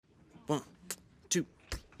1, 2,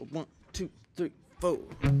 1, 2, 3, 4.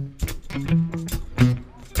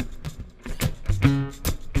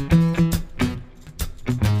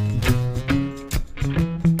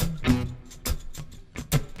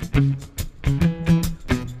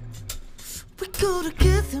 We go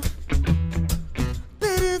together,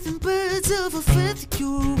 better than birds of a feather,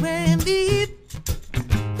 you and me.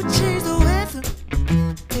 We change the weather,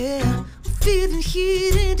 yeah. I'm feeling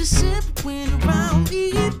heat in December when you're around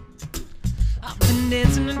me. I've been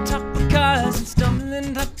dancing on top of cars and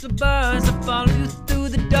stumbling up the bars. I follow you through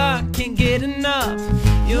the dark, can't get enough.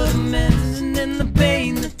 You're the medicine and the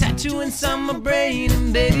pain, the tattoo inside my brain.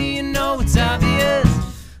 And baby, you know it's obvious,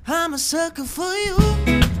 I'm a sucker for you.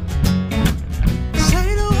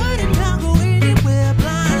 Say the word and I'll go anywhere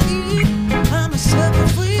blindly. I'm a sucker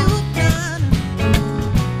for you, blind.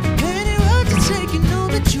 Any road you take, you know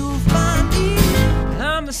that you'll find me.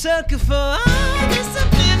 I'm a sucker for all the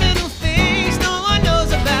subliminal things no one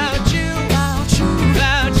knows about you. About you,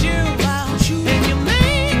 about you, about you. And you're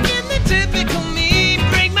making the typical me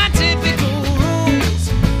break my typical rules.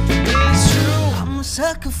 It's true, I'm a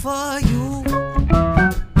sucker for you.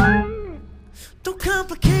 Don't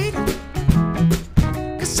complicate it,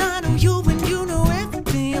 'cause I know you and you know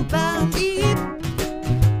everything about me.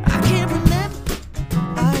 I can't remember,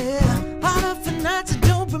 all of the nights I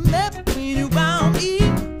don't remember when you're around me.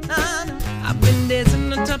 I've been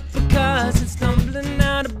dancing on top of cars and stumbling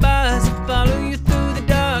out of bars. I follow you through the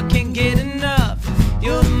dark, can't get enough.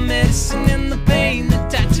 You're the medicine and the pain, the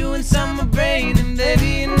tattoo inside my brain. And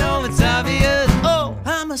baby, you know it's obvious, oh,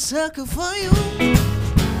 I'm a sucker for you.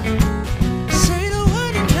 Say the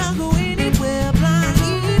word and I'll go anywhere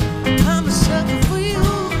blindly. I'm a sucker for you.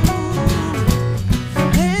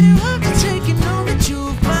 Any road you take, you know that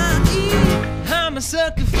you'll find me. I'm a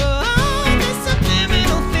sucker for all the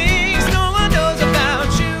subliminal things no one knows about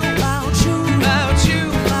you. About you, about you,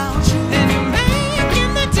 about you. And you're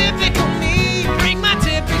making the typical me break my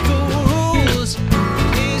typical rules.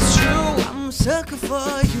 It's true, I'm a sucker for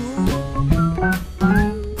you.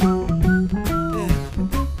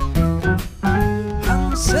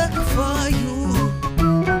 I'm a sucker for you.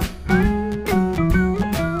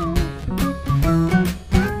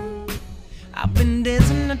 I've been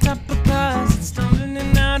dancing on top of cars and stumbling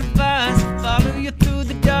in out of bars. I follow you through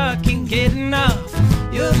the dark, can't get enough.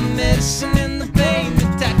 You're the medicine and the pain, the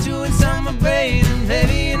tattoo inside my brain. And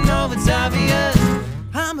baby, you know it's obvious,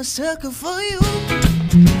 I'm a sucker for you.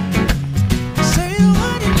 Say the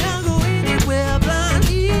word and I'll go anywhere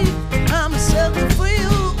blindly. I'm a sucker for you.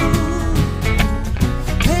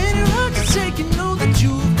 Any road you take, you know that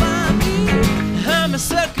you'll find me. I'm a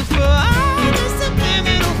sucker for all the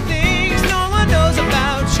subliminal things no one knows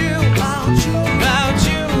about you. About you, about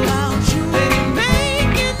you, about you. And you're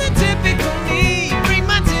making the typical me break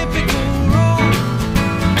my typical rule.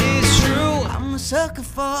 It's true, I'm a sucker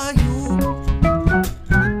for you.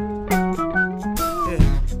 Yeah.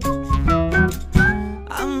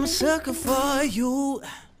 I'm a sucker for you.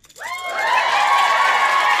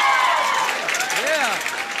 Yeah.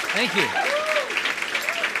 Thank you.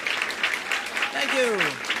 Thank you.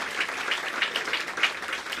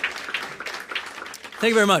 Thank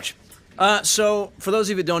you very much. So, for those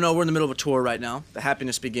of you that don't know, we're in the middle of a tour right now, the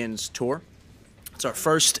Happiness Begins tour. It's our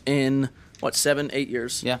first in, what, 7, 8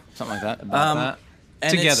 years? Yeah, something like that. About that.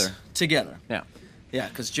 And Together. Together. Yeah. Yeah,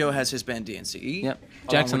 because Joe has his band DNCE. Yep. along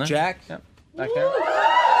Jackson with there. Jack. Yep. Back there.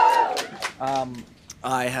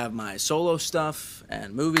 I have my solo stuff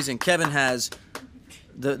and movies, and Kevin has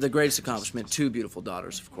the greatest accomplishment, 2 beautiful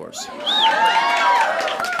daughters, of course.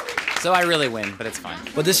 So I really win, but it's fine.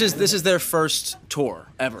 But this is their first tour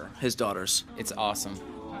ever, his daughters. It's awesome.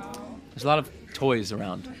 There's a lot of toys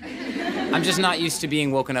around. I'm just not used to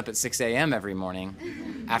being woken up at 6 a.m. every morning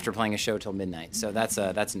after playing a show till midnight, so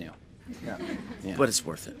that's new. Yeah. Yeah. But it's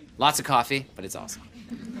worth it. Lots of coffee, but it's awesome.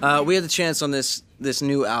 We had the chance on this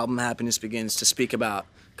new album, Happiness Begins, to speak about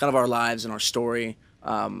kind of our lives and our story.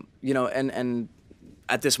 You know, and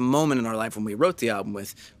at this moment in our life when we wrote the album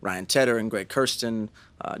with Ryan Tedder and Greg Kirsten,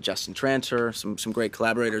 Justin Tranter, some great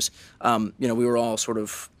collaborators, you know, we were all sort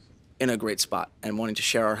of in a great spot and wanting to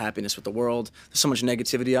share our happiness with the world. There's so much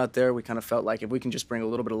negativity out there. We kind of felt like if we can just bring a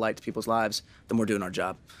little bit of light to people's lives, then we're doing our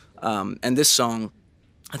job. And this song,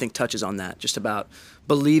 I think, touches on that, just about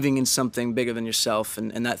believing in something bigger than yourself,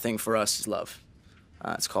 and that thing for us is love.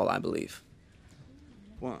 It's called I Believe.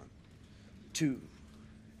 1, 2,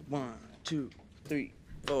 1, 2, 3,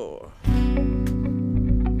 4.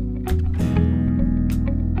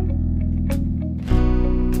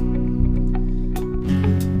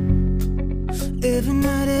 Every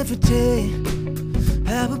night, every day,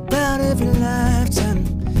 how about every lifetime?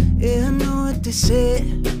 Yeah, they say,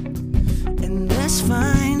 and that's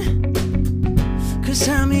fine. 'Cause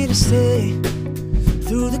I'm here to stay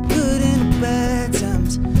through the good and the bad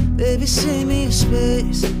times. Baby, save me a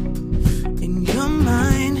space in your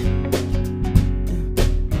mind.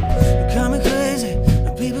 You call me crazy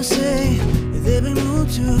when people say that they've been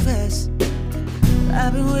moved too fast.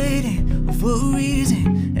 I've been waiting for a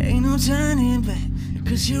reason, ain't no turning back.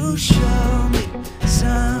 'Cause you show me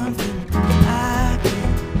something I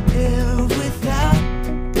can't live without.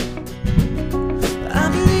 I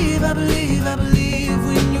believe, I believe, I believe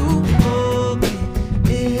when you hold me,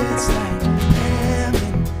 it's like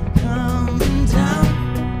heaven coming down.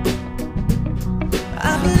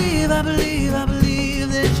 I believe, I believe, I believe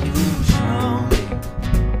that you show me,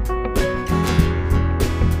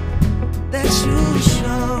 that you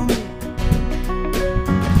show me.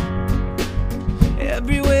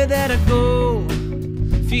 Everywhere that I go,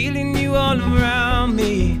 feeling you all around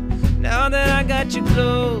me. Now that I got you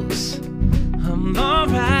close, I'm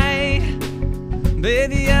alright.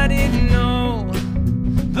 Baby, I didn't know,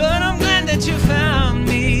 but I'm glad that you found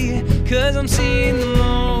me. 'Cause I'm seeing the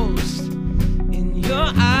most in your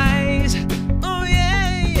eyes. Oh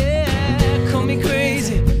yeah, yeah. Call me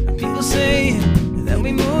crazy, people saying that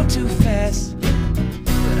we move too fast,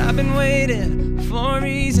 but I've been waiting for a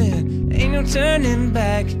reason, ain't no turning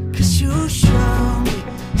back. 'Cause you show me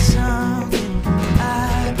something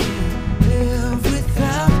I can't live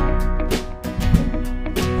without.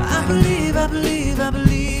 I believe, I believe, I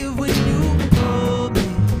believe when you hold me,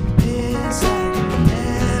 it's like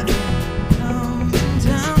heaven coming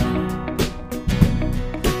down.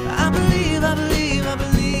 I believe, I believe, I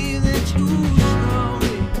believe that you show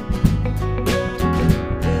me,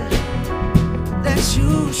 that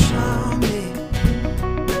you show me.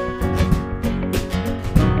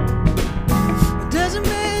 Doesn't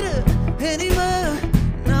matter anymore,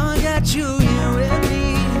 now I got you here with me.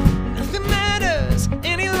 Nothing matters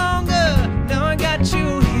any longer, now I got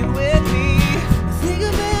you here with me. I think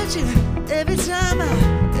about you every time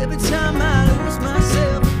I lose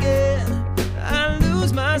myself again. I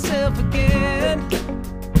lose myself again.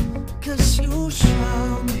 'Cause you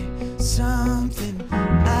show me something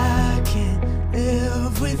I can't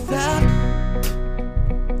live without.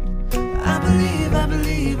 I believe, I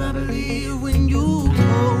believe, I believe when you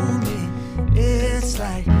hold me, it's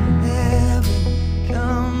like heaven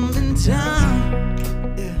coming down.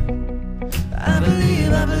 Yeah. I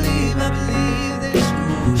believe, I believe, I believe that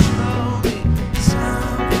you show me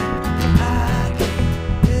something I can't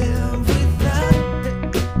live without.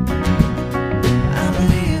 I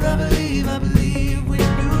believe, I believe, I believe when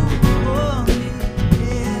you hold me,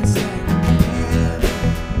 it's like heaven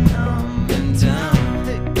coming down.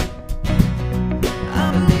 I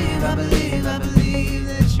believe, I believe, I believe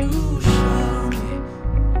that you show me,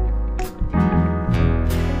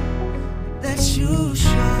 that you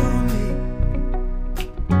show me.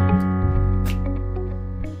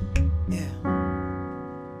 Yeah.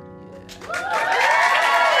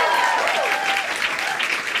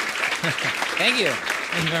 Thank you.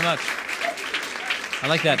 Thank you very much. I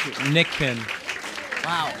like that Nick pin.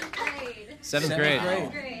 Wow. Seventh grade.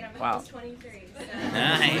 Great. I'm Wow. almost 23. So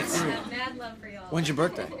Nice. mad love for y'all. When's your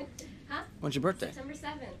birthday? Huh? When's your birthday? September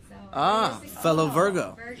 7th. So Ah, fellow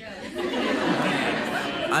Virgo. Virgo.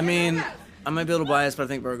 I mean, I might be a little biased, but I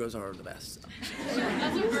think Virgos are the best.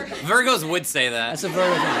 Virgos would say that. That's a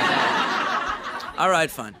Virgo thing. All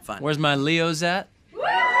right, fine. Where's my Leos at?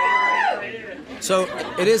 So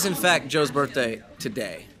it is, in fact, Joe's birthday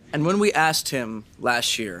today. And when we asked him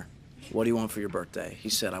last year, what do you want for your birthday? He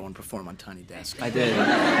said, I want to perform on Tiny Desk. I did.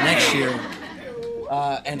 Next year.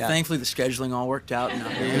 And thankfully, the scheduling all worked out. And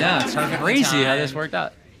Yeah, it's crazy how this worked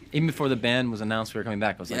out. Even before the band was announced we were coming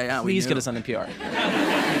back, I was like, Yeah, we please get knew. us on NPR.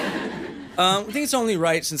 I think it's only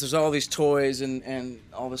right, since there's all these toys and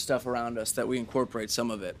all the stuff around us, that we incorporate some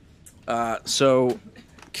of it. So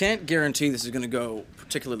can't guarantee this is going to go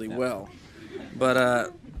particularly well,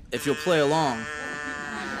 but if you'll play along.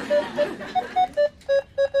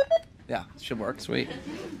 Yeah, it should work. Sweet.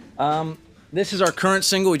 This is our current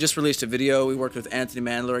single. We just released a video. We worked with Anthony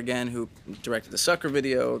Mandler again, who directed the Sucker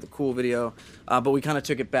video, the Cool video, but we kind of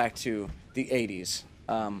took it back to the 80s,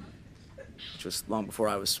 which was long before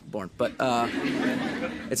I was born. But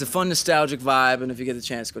it's a fun, nostalgic vibe, and if you get the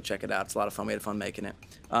chance, go check it out. It's a lot of fun. We had fun making it.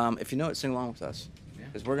 If you know it, sing along with us,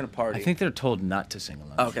 because we're going to party. I think they're told not to sing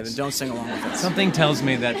along. Okay, then don't sing along with us. Something tells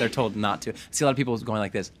me that they're told not to. I see a lot of people going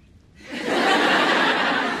like this.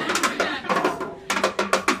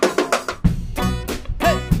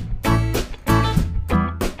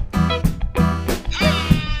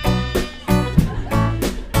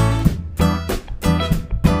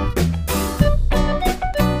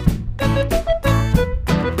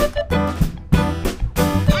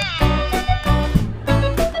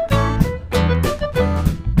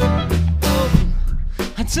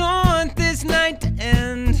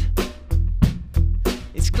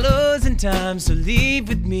 time, so leave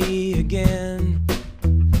with me again.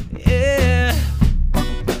 Yeah,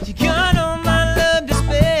 you got all my love to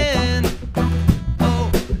spend.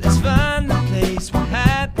 Oh, let's find the place where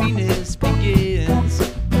happiness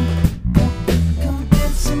begins. Come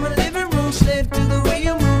dance in my living room, slave to the way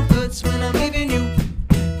you move. Hurts when I'm leaving you.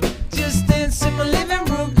 Just dance in my living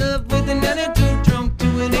room, love with an attitude, drunk to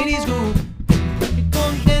an 80s groove.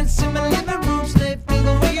 Come dance in my living room, slave to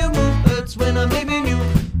the way you move. Hurts when I'm leaving you.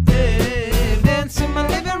 Yeah, dance in my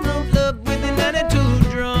living room, love with an attitude,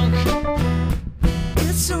 drunk.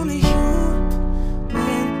 It's only you,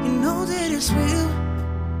 man, you know that it's real.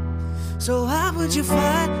 So why would you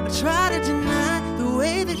fight or try to deny the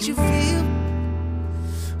way that you feel?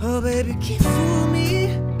 Oh, baby, can't fool me.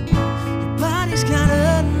 Your body's got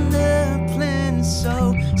another plan,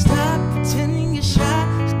 so stop pretending you're shy.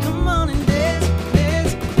 Just come on and dance,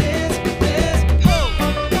 dance, dance, dance.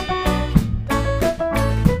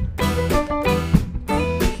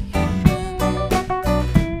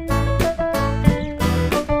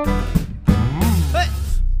 Hey.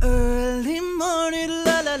 Early morning,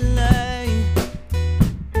 la la la.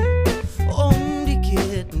 Only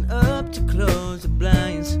getting up to close the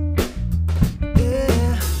blinds.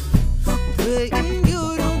 Yeah, praying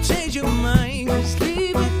you don't change your mind. 'Cause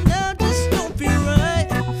leaving now just don't feel right.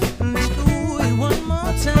 Let's do it one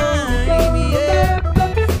more time. Yeah,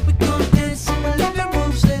 we gon' dance in my living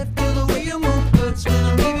room, slave to the way you move. Hurts when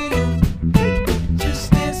I'm leaving you.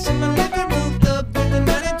 Just dance in my living room, love with an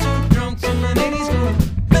attitude, drunk to an 80s groove.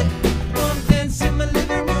 Hey, gon' dance in my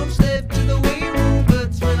living room, slave to the way you move.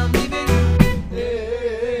 Hurts when I'm leaving you.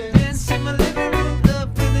 Dance in my living room, love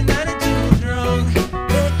with an attitude, drunk.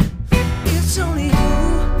 Hey, it's only you,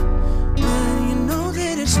 man, you know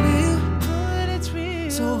that it's real.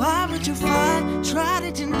 So why would you fight, try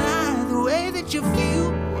to deny the way that you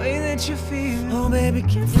feel? Oh, baby,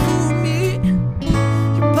 can't fool me.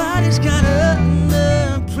 Your body's got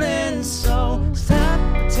another plan, so stop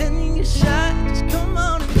pretending you're shy. Just come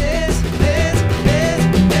on and dance, dance, dance,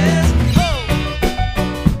 dance.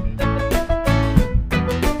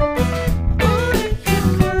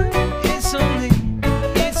 It's only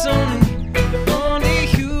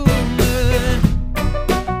human.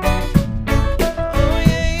 Oh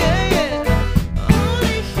yeah, yeah, yeah.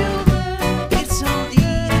 Only human. It's only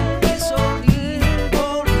human.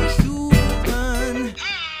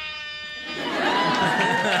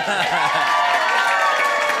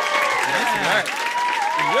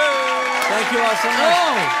 Thank you all so much.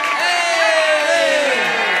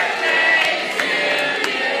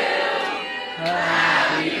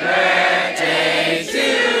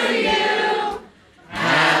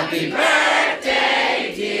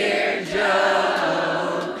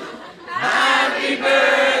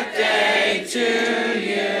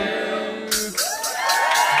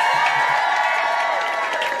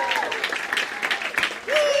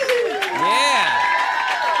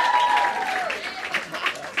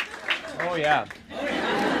 Oh yeah.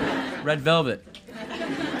 Red Velvet.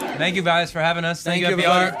 Thank you guys for having us. Thank you, Thank you,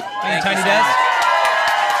 FBR. everybody. Thank you, Thank Tiny you so Desk.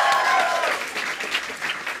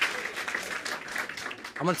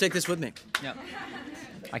 I'm gonna take this with me. Yeah.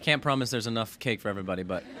 I can't promise there's enough cake for everybody,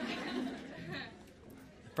 but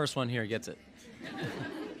first one here gets it.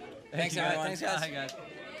 Thanks, everyone. Thanks, guys. Bye, guys.